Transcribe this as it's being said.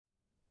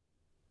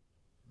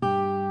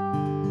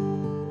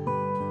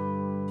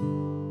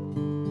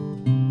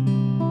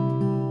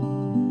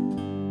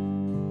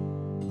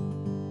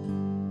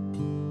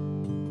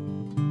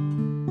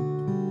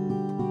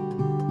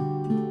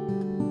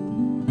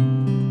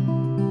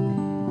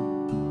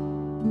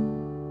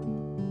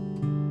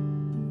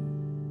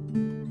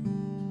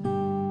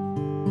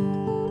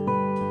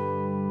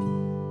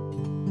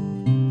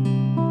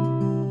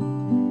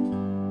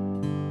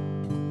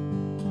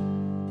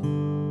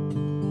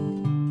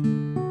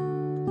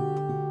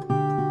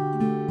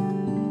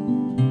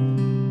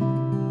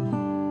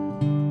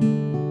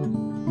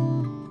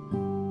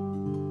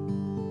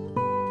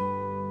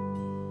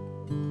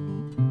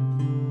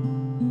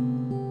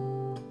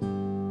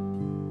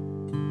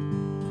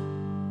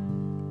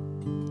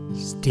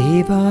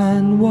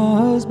Stephen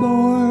was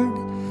born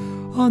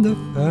on the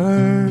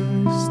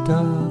 1st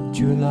of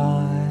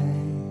July,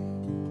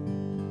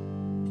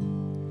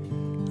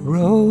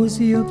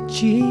 rosy of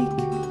cheek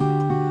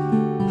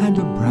and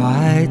a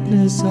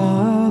brightness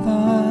of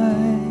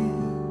eye,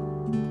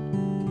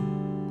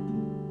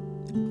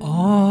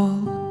 all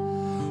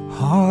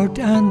heart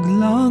and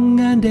lung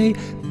and a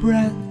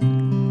breath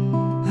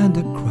and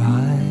a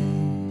cry.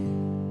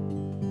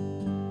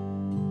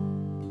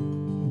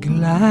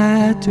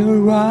 Glad to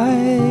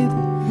arrive,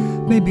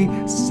 maybe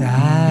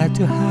sad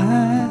to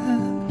have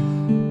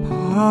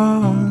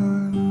parted.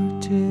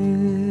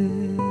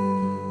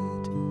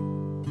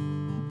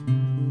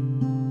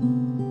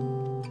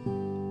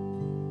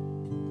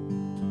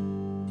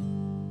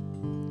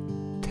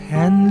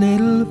 10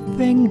 little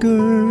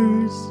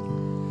fingers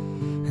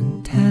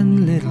and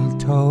 10 little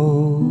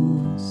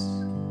toes,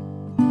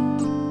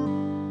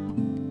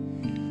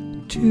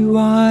 2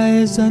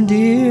 eyes and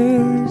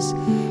ears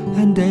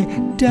and a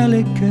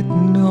delicate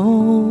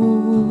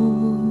nose.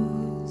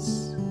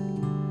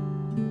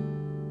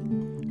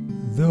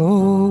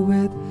 Though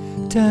with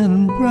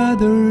 10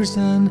 brothers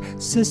and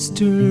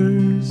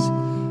sisters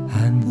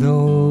and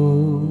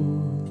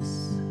those,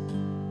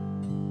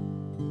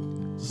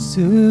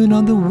 soon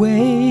on the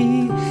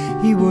way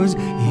he was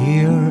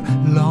ere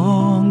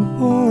long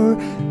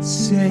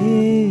forsaken.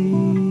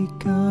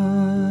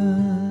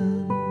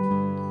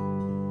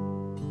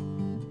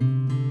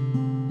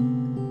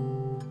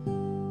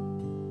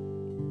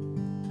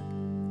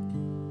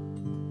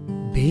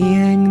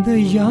 Being the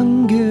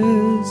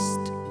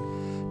youngest,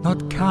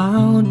 not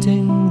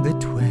counting the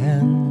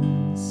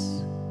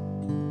twins,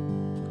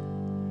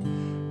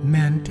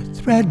 meant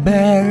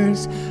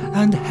threadbares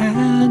and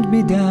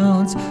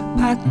hand-me-downs,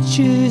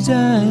 patches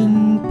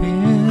and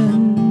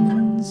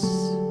pins.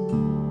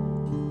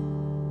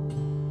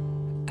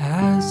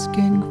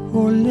 Asking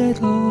for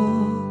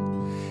little,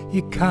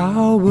 he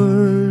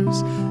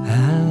cowers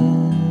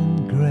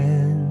and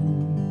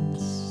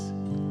grins,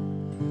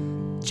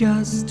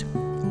 just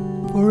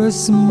for a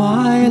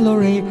smile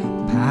or a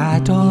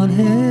pat on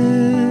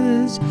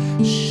his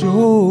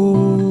shoulder.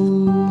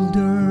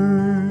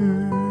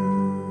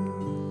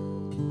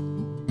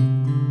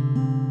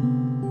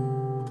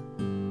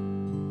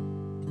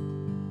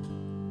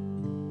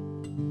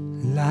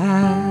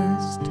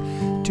 Last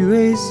to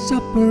a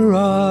supper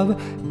of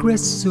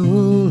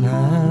gristle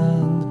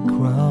and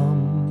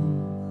crumb,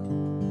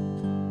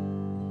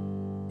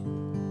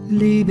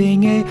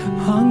 leaving a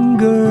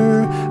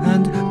hunger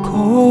and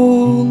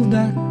cold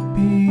that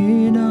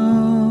be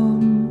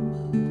numb,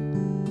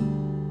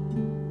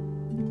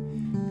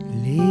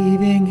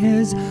 leaving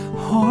his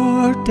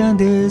heart and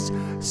his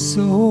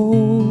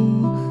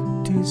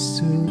soul to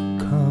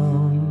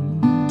succumb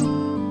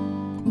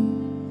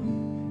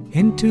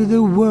into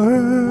the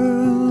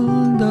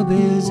world of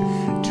his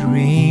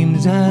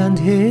dreams and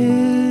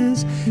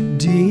his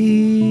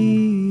demons.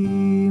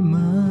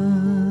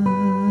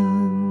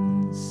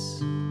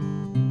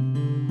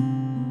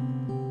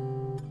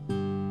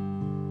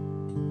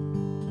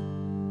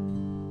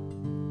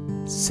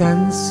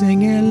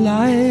 Sensing a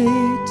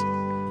light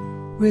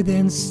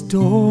within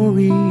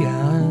story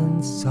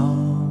and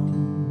song,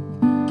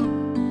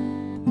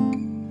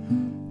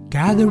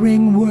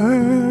 gathering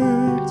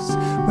words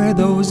where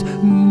those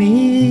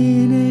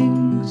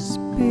meanings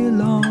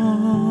belong,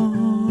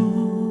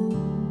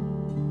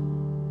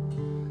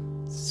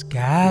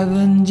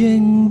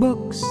 scavenging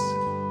books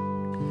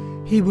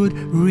he would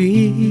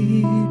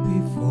read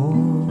before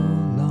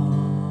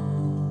long,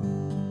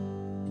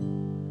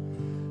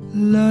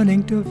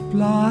 learning to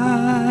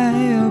fly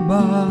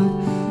above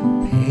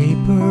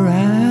paper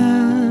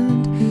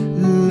and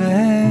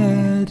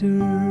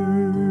letters.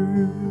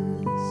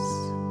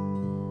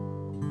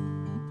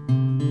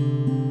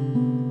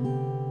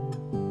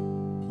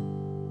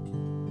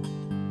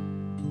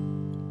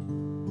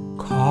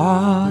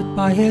 Caught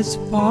by his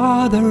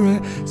father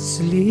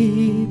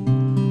asleep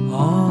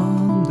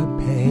on the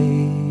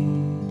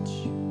page,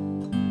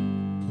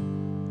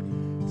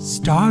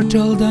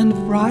 startled and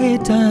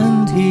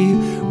frightened, he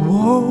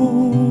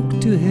woke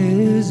to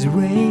his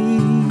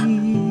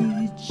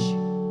rage,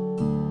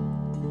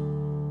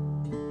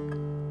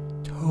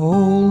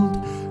 told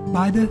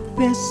by the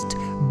fist,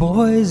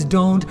 boys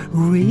don't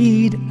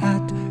read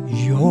at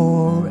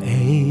your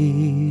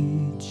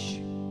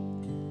age,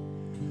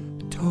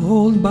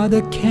 told by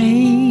the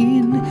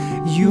cane,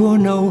 you're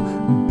no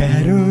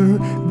better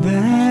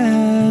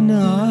than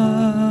others.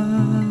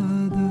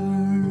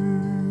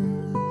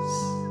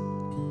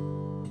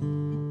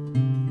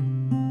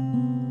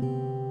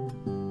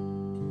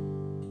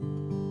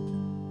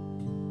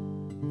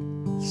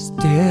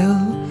 Still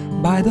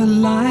by the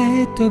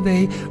light of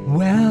a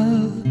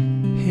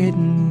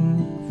well-hidden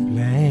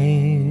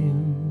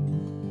flame,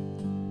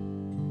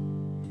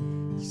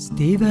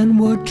 Stephen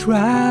would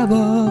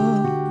travel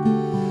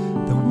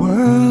the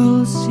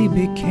worlds he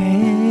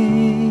became,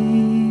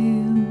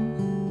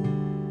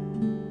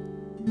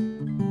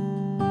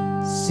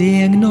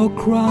 seeing no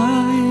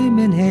crime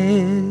in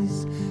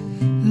his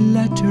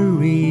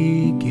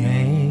lettery game.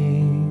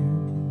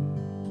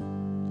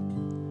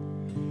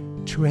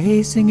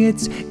 tracing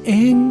its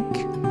ink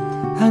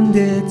and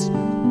its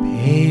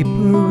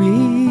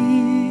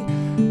papery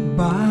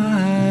byways.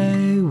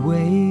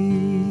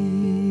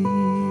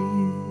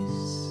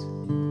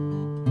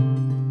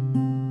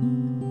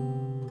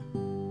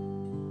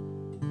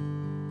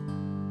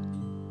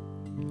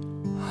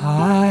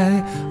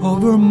 High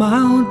over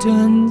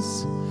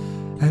mountains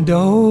and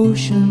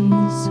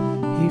oceans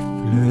he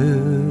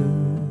flew,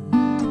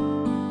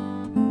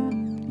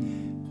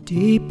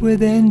 deep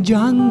within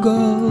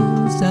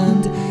jungles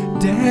and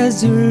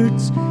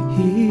deserts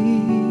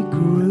he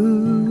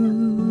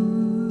grew,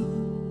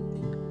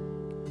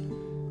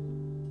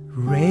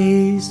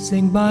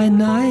 racing by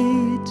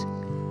night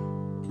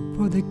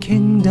for the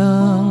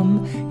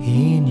kingdom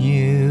he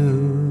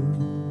knew,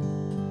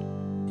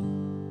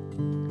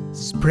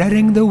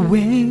 spreading the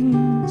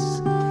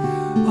wings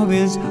of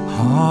his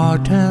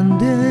heart and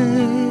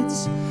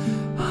its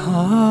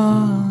hunger.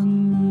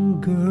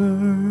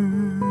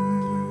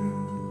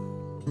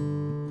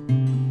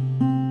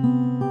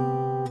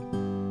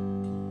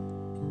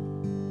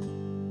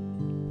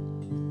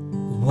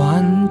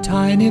 One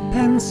tiny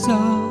pencil,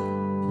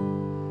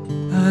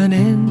 an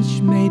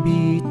inch,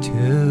 maybe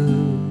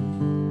two,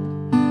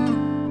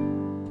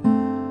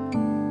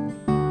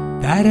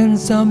 that in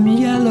some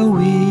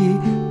yellowy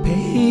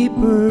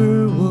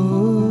paper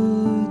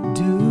would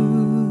do.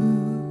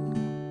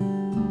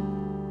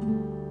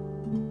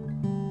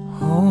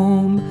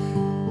 Home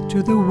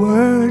to the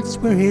words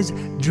where his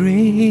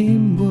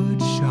dream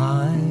would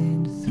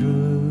shine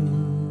through.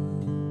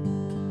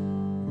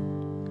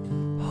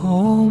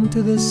 Home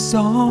to the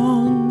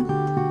song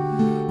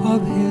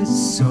of his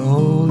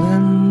soul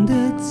and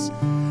its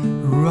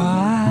rising.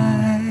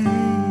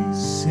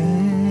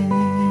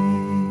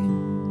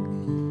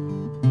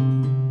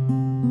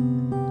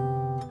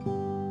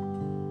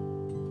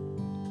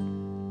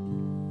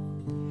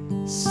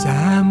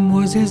 Sam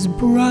was his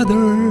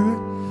brother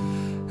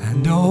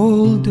and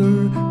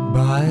older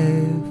by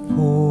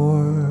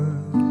 4.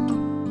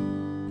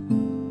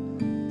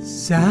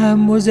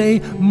 Sam was a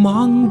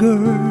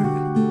monger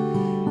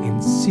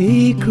in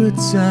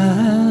secrets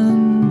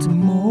and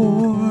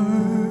more.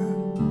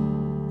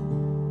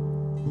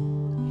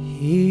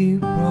 He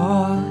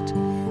brought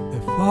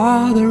the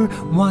father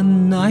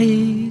one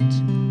night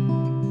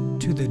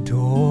to the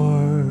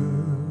door,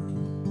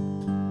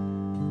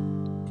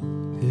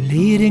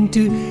 leading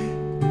to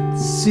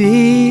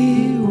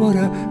see what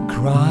a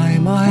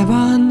crime I've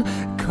uncovered.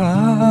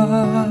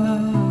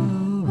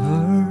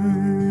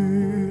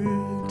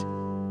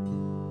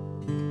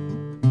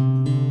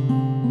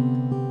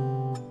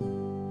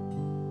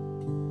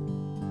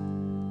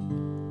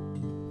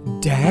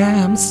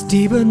 Damn,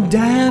 Stephen,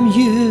 damn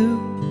you,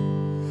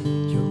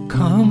 you'll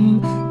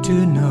come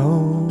to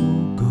no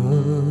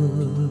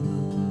good.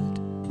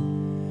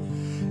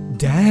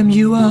 Damn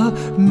you, I'll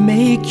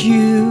make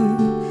you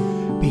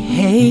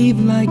behave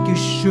like you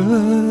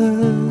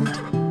should.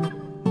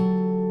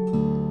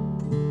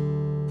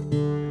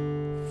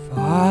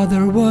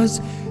 Father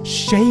was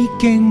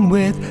shaking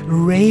with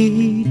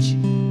rage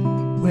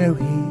where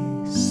he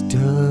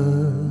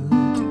stood,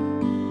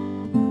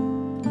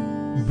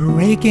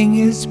 breaking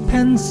his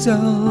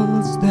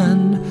pencils,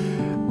 then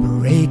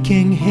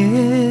breaking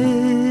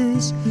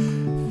his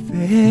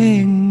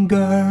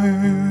fingers.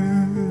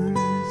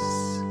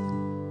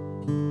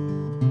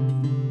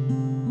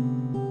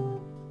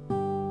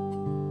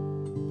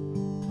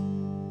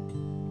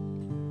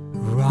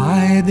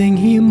 Writhing,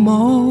 he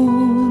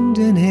moaned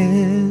in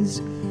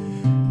his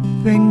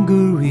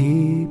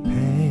fingery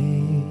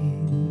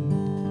pain.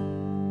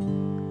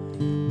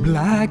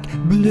 Black,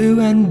 blue,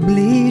 and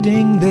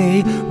bleeding,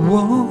 they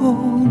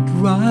won't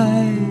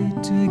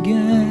write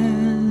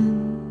again.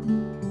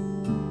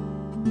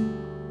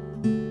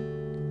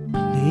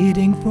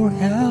 Pleading for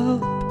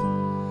help,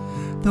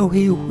 though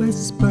he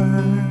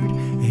whispered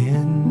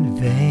in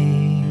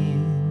vain.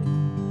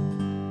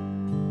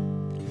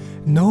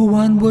 No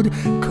one would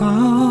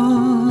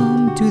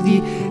come to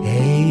the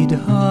aid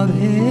of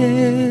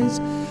his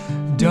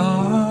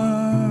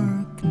darkness.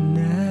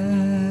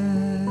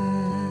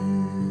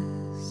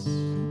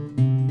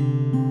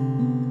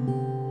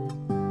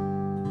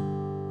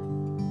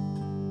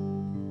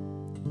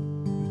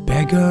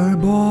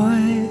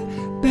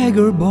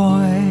 Beggar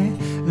boy,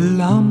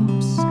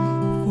 lumps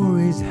for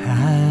his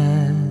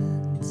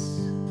hands.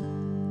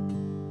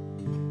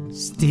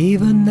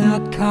 Stephen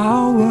that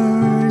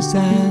cowers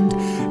and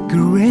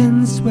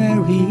grins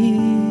where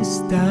he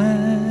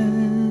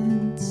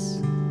stands.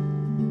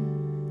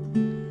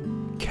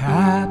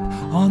 Cap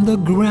on the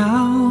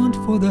ground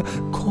for the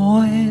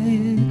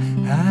coin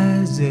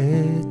as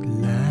it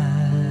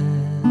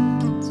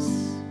lands,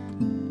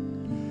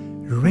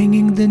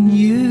 ringing the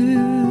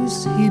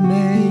news he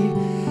may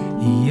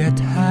yet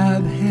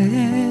have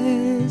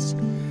his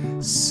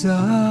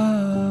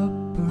supper.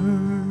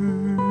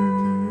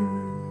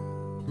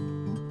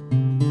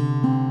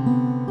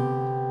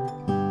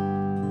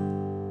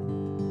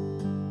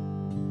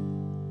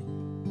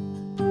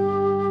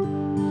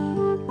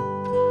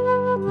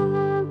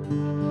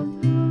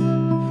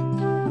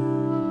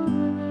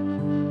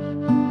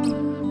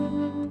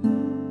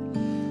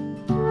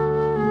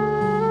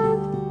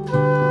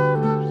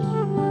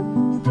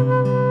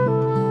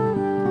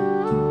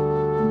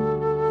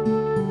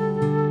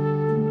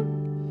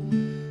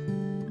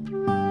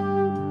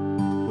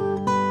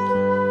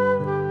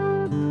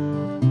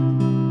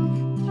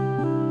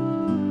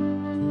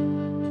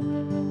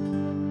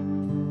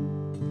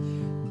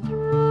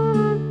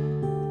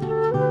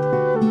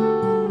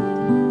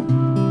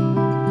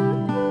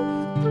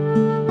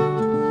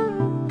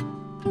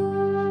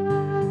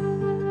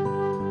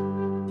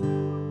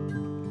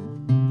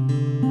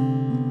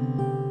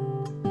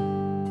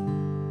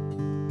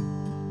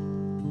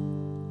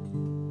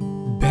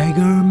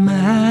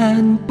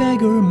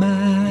 beggar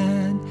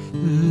man,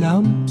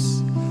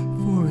 lumps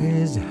for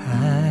his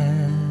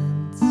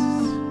hands.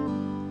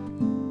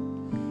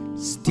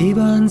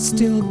 Stephen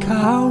still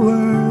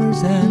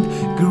cowers and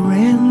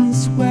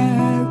grins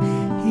where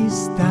he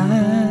stands.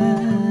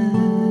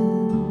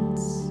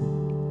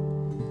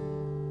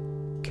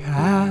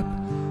 Cap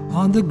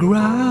on the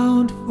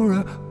ground for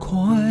a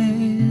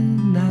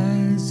coin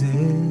as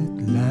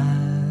it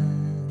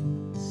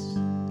lands,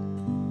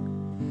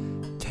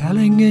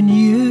 telling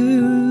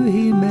you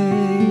he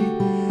may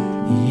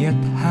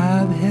yet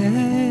have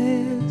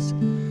his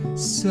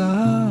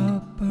supper.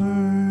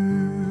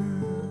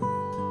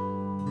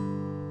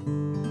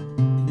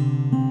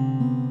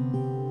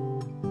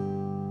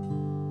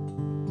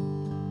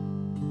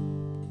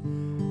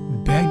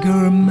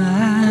 Beggar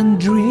man,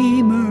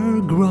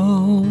 dreamer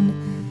grown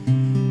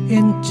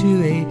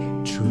into a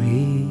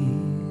tree,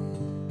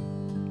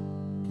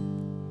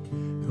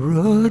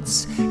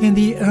 roots in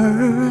the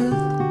earth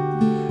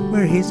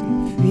where his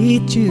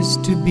feet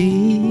used to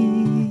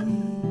be.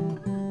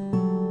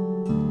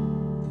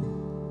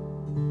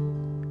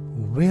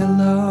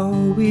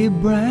 Willowy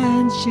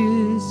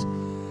branches,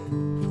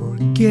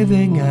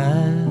 forgiving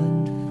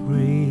and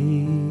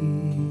free,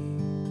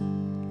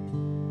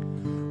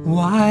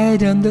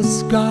 widen the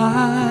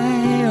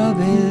sky of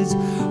his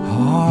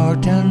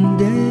heart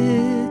and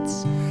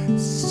its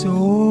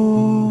soaring.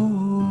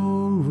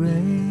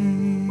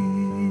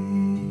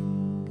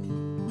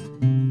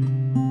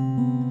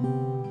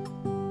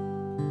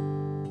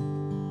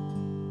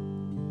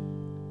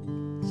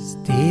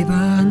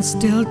 Stephen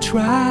still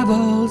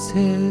travels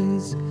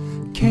his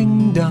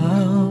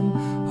kingdom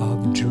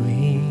of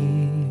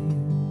dream,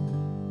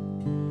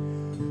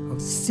 of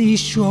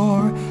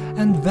seashore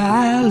and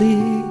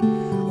valley,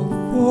 of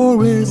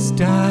forest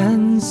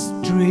and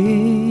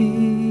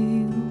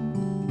stream.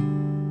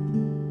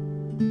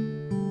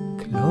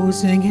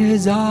 Closing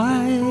his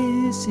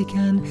eyes, he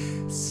can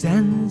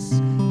sense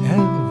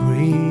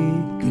every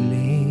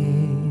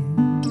gleam,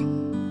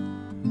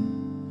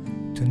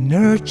 to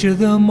nurture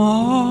them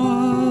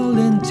all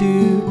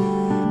into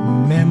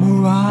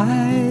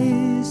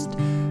memorized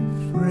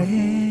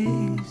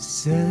phrases.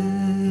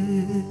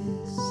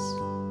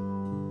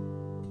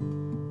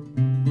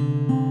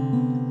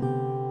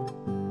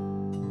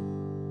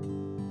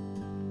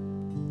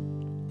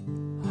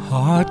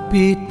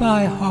 Heartbeat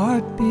by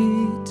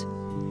heartbeat,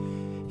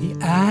 he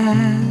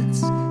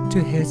adds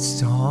to his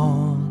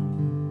song.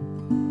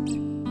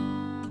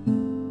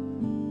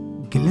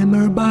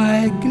 Glimmer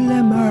by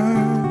glimmer,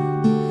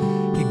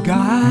 he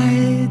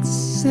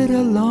guides it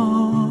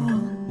along.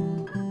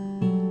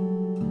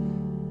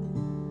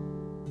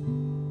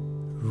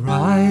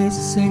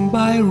 Rising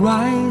by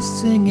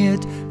rising,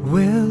 it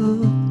will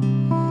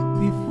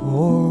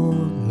before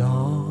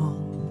long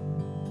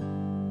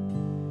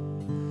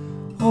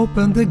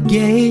open the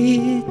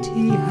gate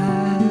he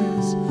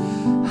has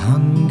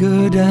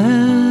hungered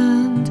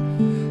and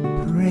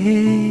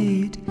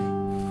prayed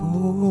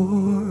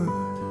for.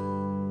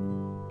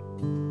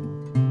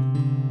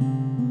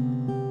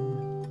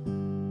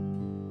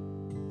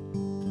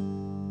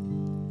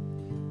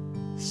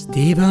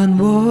 Stephen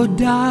would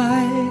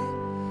die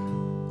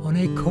on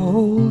a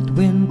cold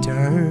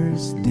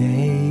winter's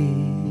day,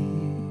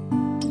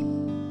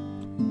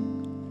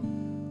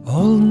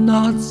 all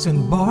knots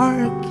and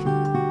bark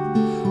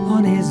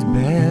on his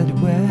bed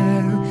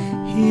where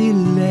he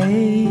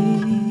lay.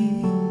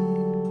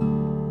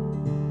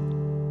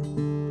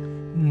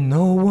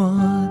 No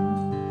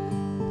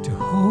one to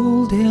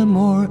hold him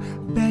or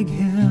beg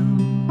him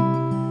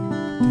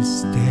to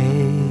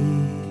stay,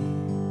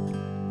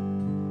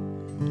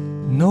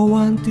 no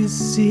one to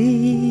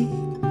see.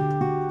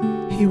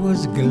 He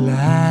was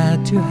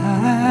glad to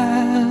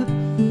have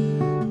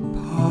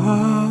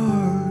part.